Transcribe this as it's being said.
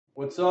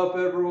What's up,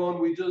 everyone?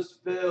 We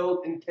just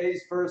filled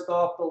Encased first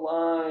off the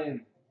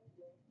line.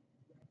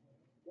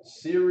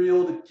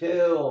 Serial to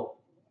kill.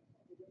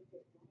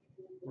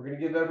 We're going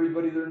to give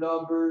everybody their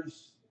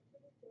numbers.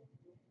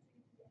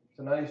 It's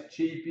a nice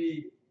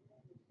cheapie.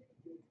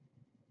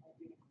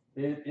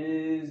 It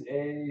is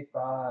a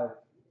 5.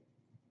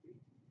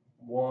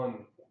 1,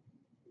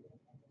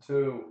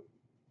 2,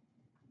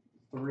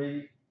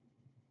 3,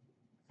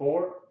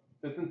 4.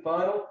 Fifth and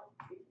final.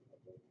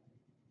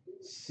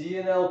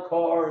 C&L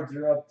cards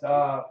are up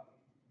top.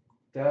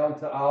 Down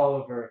to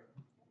Oliver.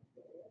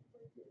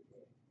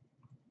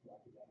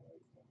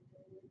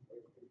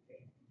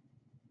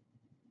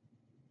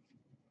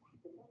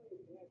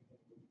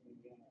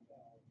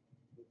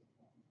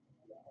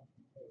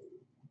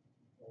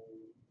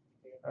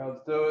 All right,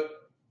 let's do it.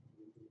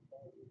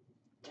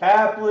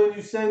 Kaplan,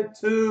 you sent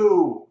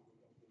 2.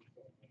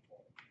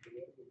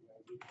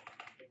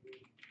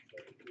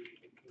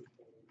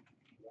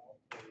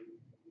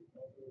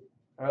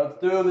 All right,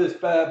 let's do this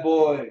bad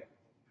boy.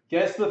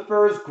 Guess the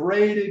first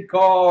graded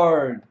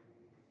card.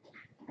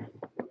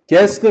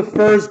 Guess the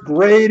first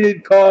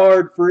graded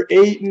card for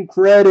 8 and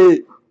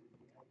credit.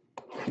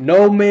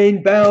 No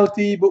main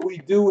bounty, but we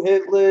do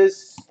hit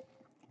lists.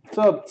 What's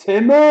up,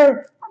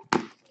 Timmer?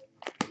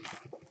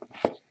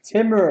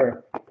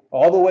 Timmer,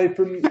 all the way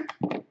from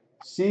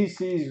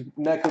Cece's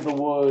neck of the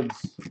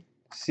woods.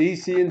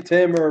 Cece and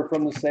Timmer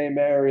from the same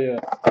area.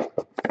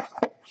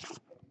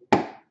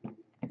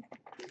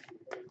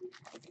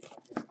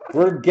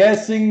 We're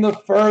guessing the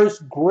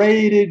first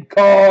graded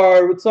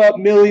card. What's up,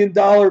 $1 Million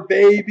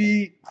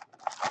Baby?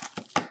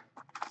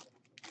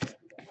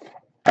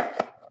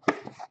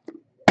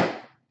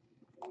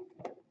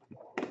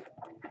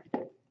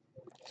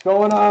 What's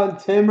going on,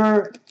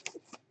 Timmer?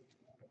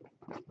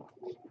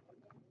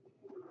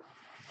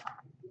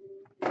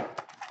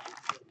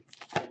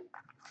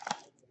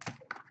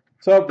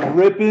 What's up,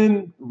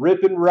 Rippin'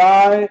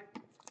 Rye?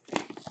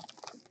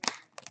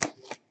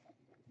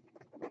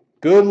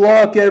 Good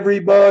luck,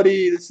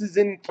 everybody. This is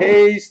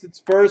Encased.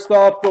 It's first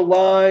off the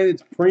line.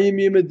 It's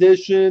premium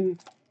edition.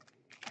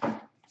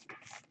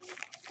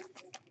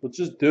 Let's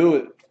just do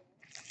it.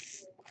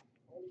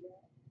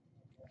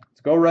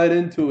 Let's go right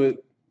into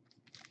it.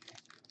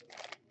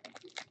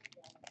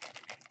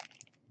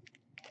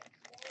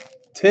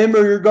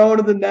 Timmer, you're going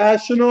to the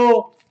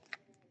National?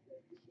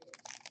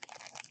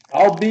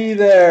 I'll be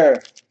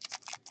there.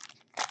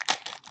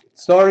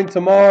 Starting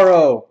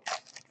tomorrow.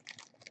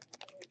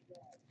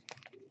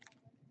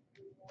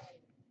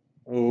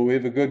 Oh, we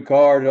have a good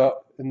card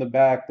up in the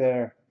back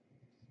there.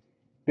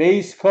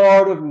 Base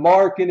card of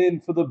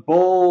Markkanen for the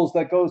Bulls.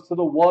 That goes to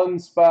the 1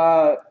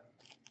 spot.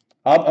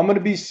 I'm going to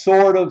be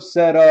sort of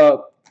set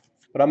up,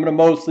 but I'm going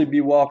to mostly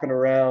be walking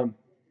around.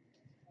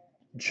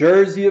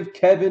 Jersey of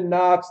Kevin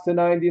Knox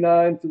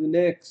 /99 for the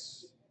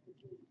Knicks.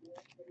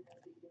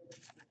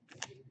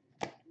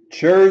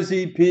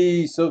 Jersey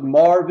piece of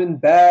Marvin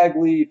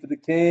Bagley for the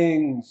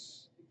Kings.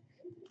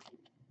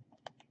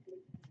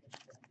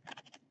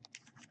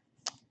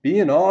 Be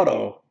an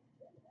auto.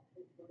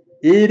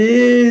 It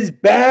is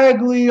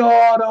Bagley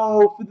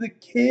auto for the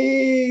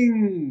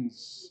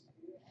Kings.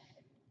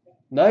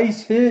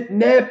 Nice hit,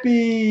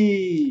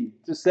 Neppy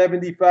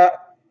 /75.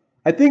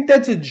 I think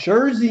that's a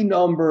jersey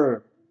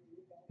number.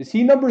 Is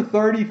he number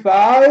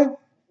 35?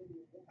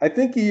 I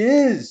think he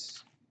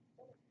is.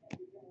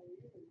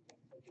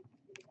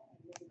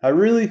 I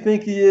really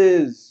think he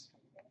is.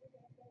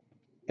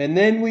 And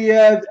then we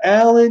have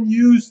Allen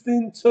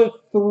Houston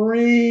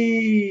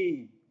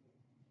 /3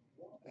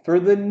 for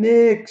the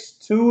Knicks.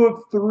 2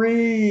 of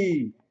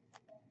 3.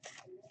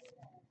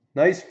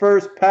 Nice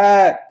first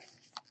pack.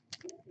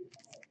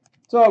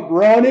 What's up,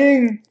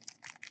 Running?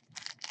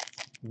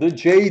 The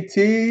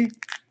JT.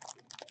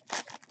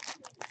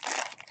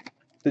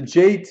 The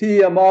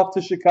JT, I'm off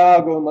to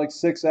Chicago in like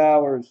 6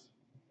 hours.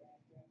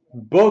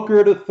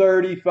 Booker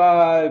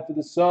 /35 for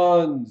the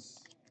Suns.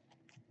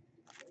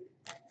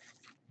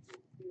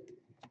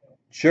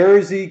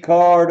 Jersey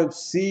card of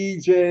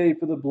CJ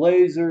for the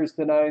Blazers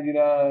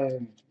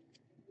 /99.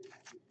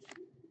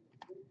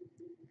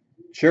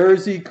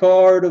 Jersey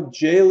card of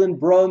Jalen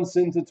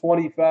Brunson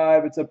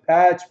 /25. It's a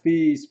patch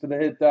piece for the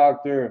Hit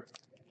Doctor.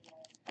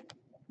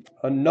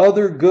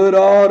 Another good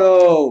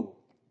auto.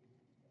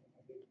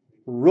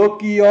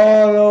 Rookie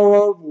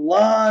auto of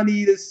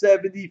Lonnie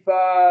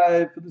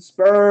 /75 for the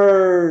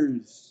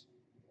Spurs.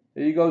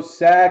 There you go,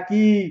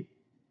 Saki.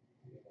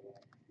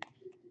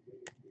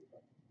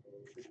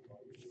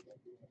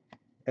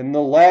 And the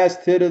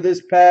last hit of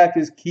this pack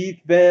is Keith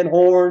Van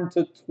Horn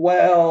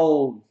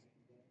 /12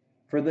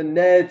 for the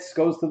Nets.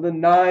 Goes to the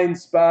 9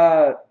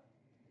 spot.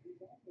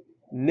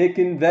 Nick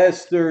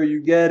Investor,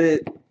 you get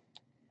it.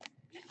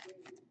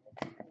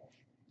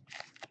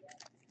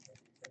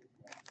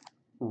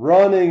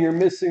 Running, you're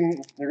going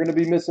to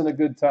be missing a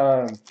good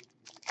time.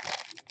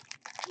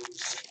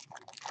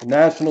 The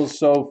National's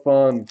so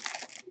fun.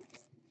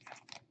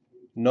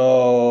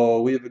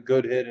 No, we have a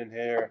good hit in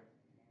here.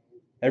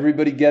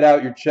 Everybody get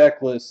out your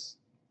checklists.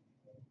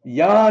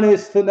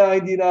 Giannis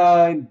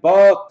 /99,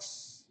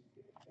 Bucks.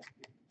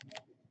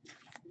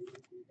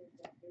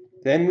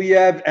 Then we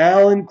have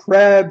Alan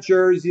Crabb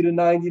jersey to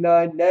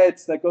 99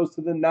 Nets. That goes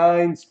to the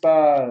 9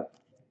 spot.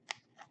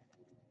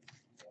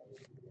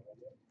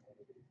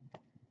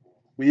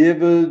 We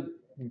have a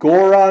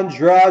Goran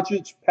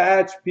Dragic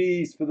patch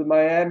piece for the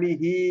Miami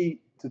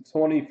Heat to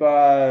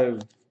 25.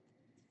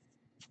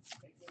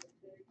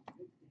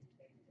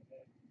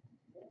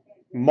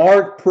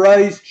 Mark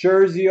Price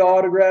jersey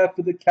autograph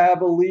for the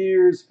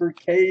Cavaliers for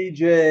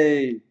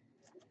KJ.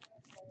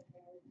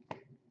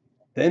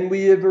 Then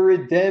we have a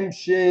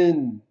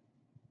redemption.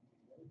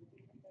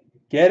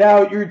 Get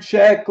out your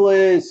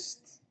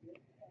checklist.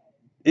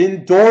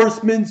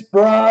 Endorsements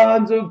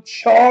bronze of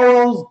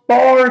Charles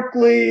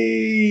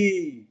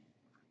Barkley.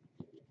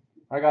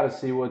 I got to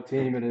see what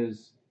team it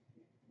is.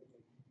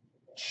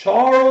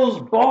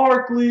 Charles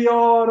Barkley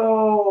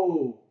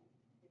auto.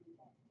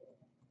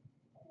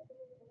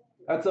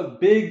 That's a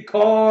big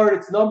card.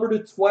 It's number to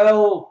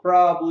 12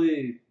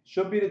 probably.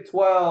 Should be to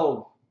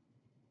 12.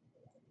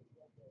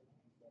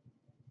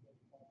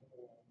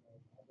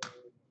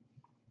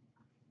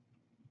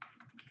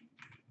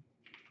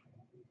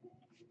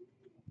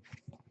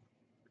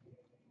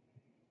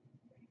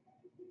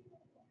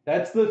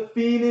 That's the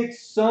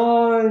Phoenix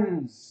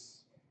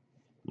Suns.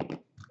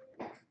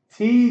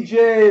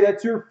 TJ,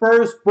 that's your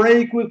first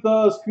break with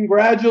us.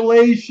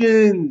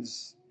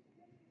 Congratulations.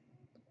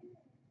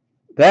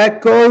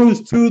 That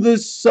goes to the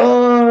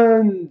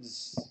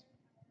Suns.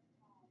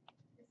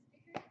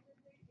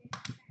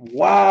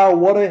 Wow,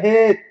 what a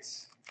hit.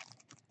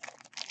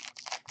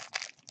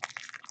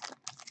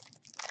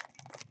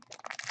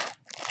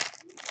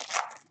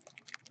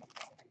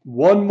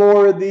 One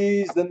more of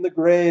these than the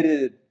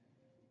graded.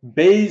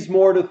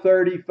 Bazemore to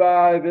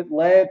 35,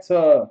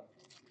 Atlanta.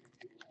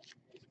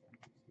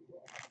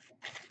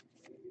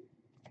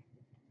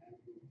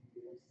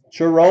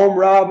 Jerome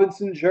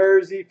Robinson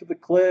jersey for the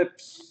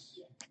Clips.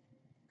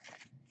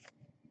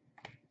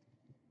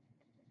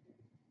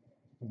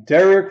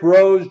 Derrick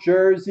Rose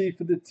jersey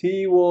for the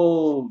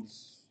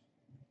T-Wolves.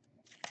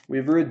 We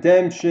have a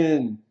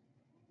redemption.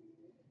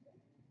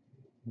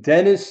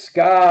 Dennis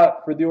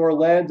Scott for the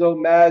Orlando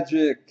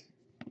Magic.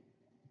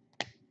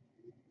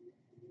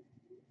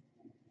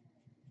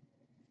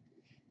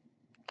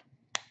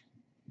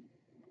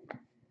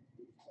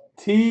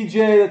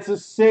 TJ, that's a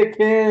sick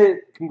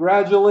hit.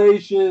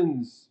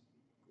 Congratulations.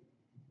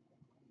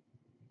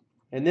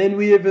 And then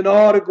we have an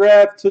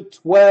autograph to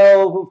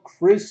 12 of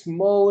Chris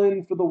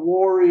Mullin for the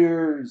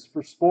Warriors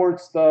for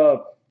sports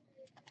stuff.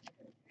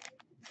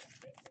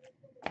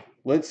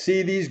 Let's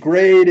see these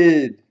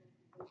graded.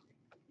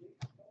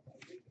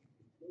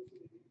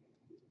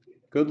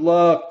 Good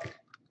luck.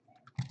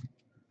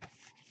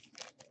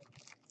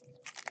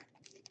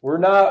 We're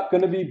not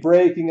going to be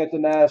breaking at the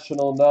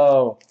National,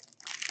 no.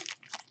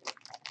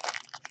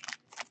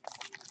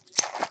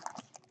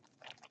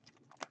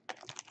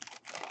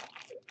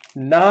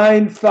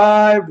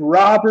 (9-5)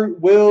 Robert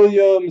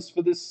Williams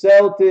for the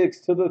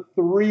Celtics to the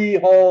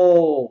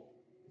 3-hole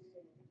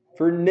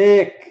for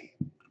Nick.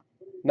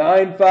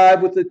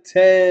 9-5 with a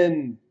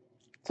 10.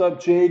 What's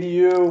up,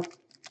 JDU?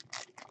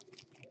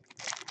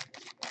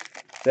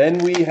 Then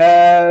we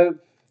have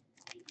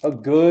a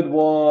good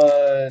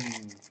one.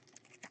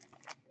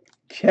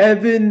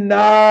 Kevin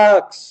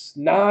Knox.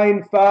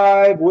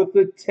 9-5 with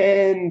a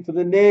 10 for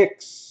the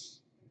Knicks.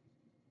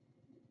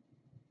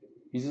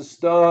 He's a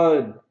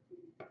stud.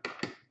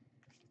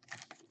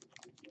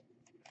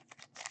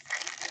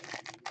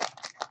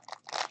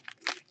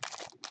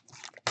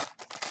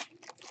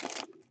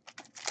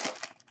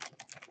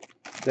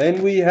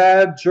 Then we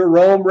have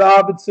Jerome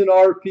Robinson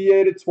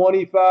RPA to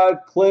 25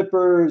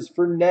 Clippers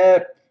for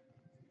Nep.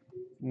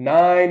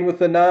 9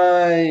 with a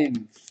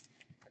 9.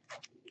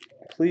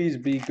 Please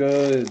be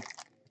good.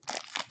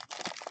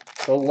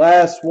 The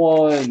last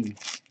one.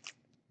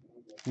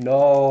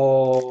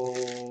 No.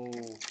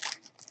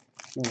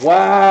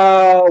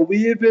 Wow.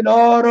 We have an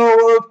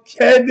auto of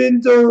Kevin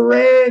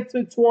Durant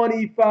to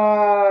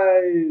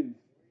 25.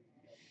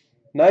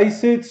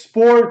 Nice hit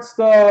sports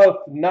stuff.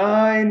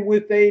 9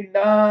 with a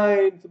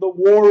 9 for the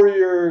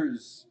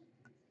Warriors.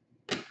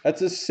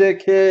 That's a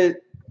sick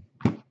hit.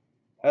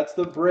 That's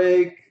the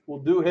break. We'll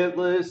do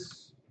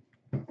hitless.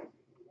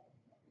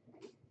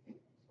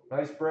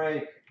 Nice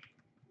break.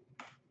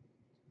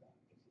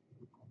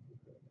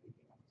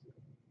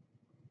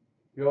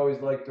 You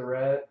always like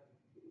Durant.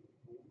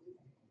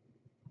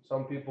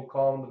 Some people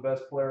call him the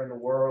best player in the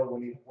world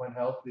when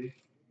healthy.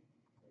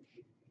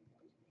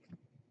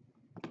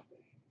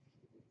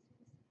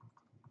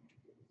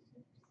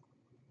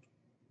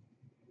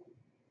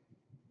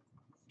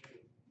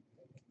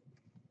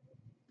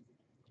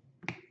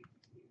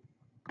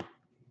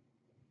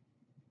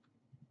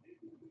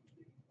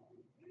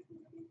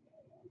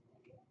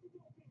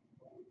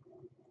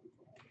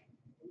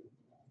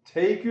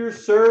 Take your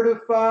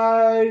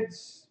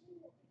certifieds.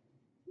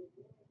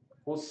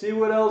 We'll see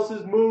what else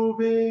is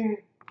moving.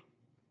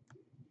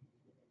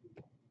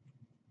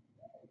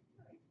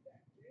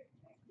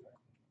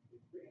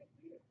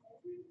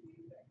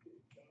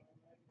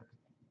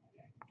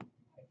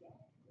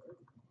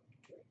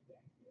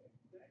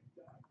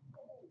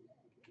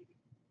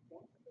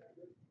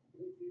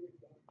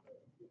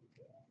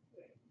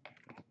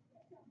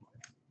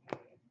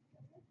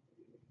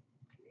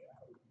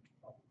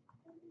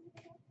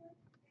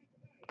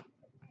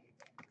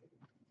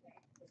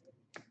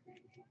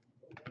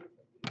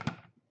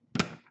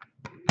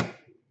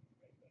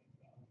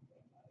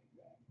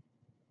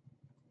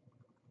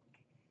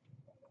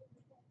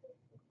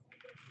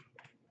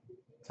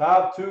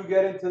 Top 2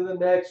 get into the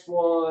next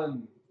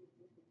one.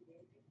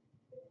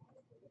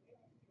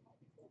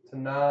 To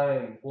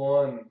 9.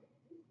 1,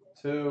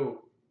 2,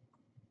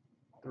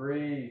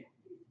 3,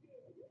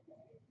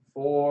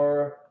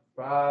 4,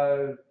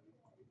 5,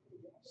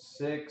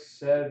 6,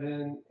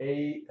 7,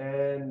 8,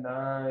 and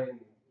 9.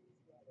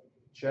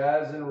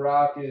 Jazz and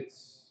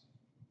Rockets.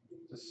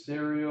 The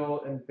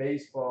cereal and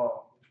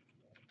baseball.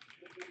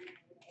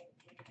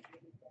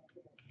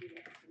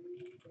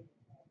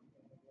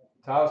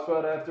 Top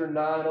spot after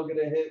 9 will get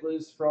a hit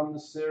list from the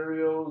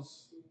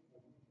cereals.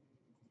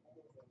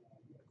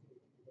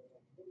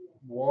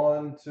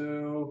 1,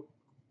 2,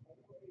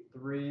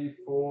 3,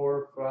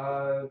 4,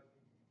 5,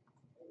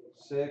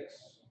 6,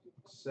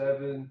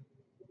 7,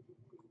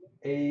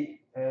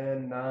 8,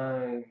 and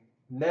 9.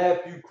 Neff,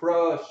 you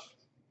crushed.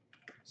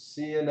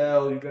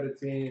 CNL, you got a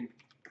team.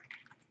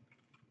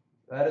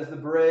 That is the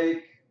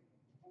break.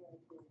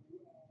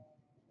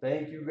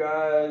 Thank you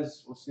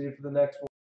guys. We'll see you for the next one.